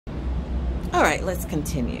All right, let's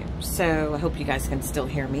continue. So I hope you guys can still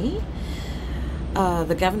hear me.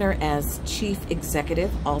 The governor, as chief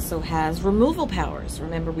executive, also has removal powers.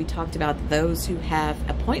 Remember, we talked about those who have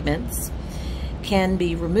appointments can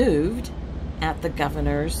be removed at the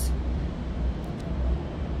governor's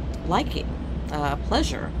liking,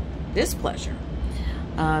 pleasure, displeasure.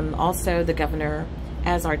 Also, the governor,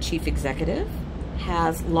 as our chief executive,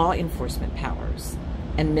 has law enforcement powers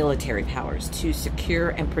and military powers to secure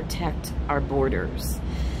and protect our borders.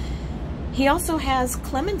 He also has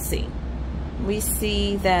clemency. We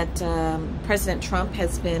see that President Trump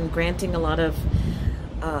has been granting a lot of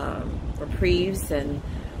reprieves and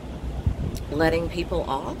letting people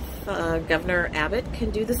off. Governor Abbott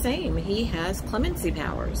can do the same. He has clemency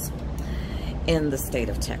powers in the state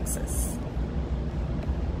of Texas.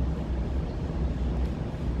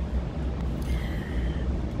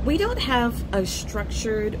 We don't have a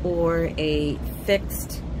structured or a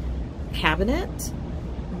fixed cabinet,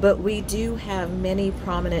 but we do have many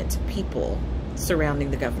prominent people surrounding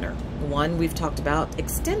the governor. One we've talked about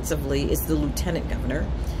extensively is the lieutenant governor,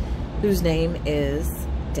 whose name is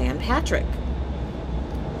Dan Patrick.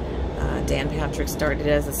 Dan Patrick started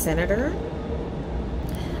as a senator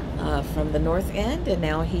from the North End, and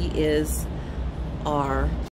now he is our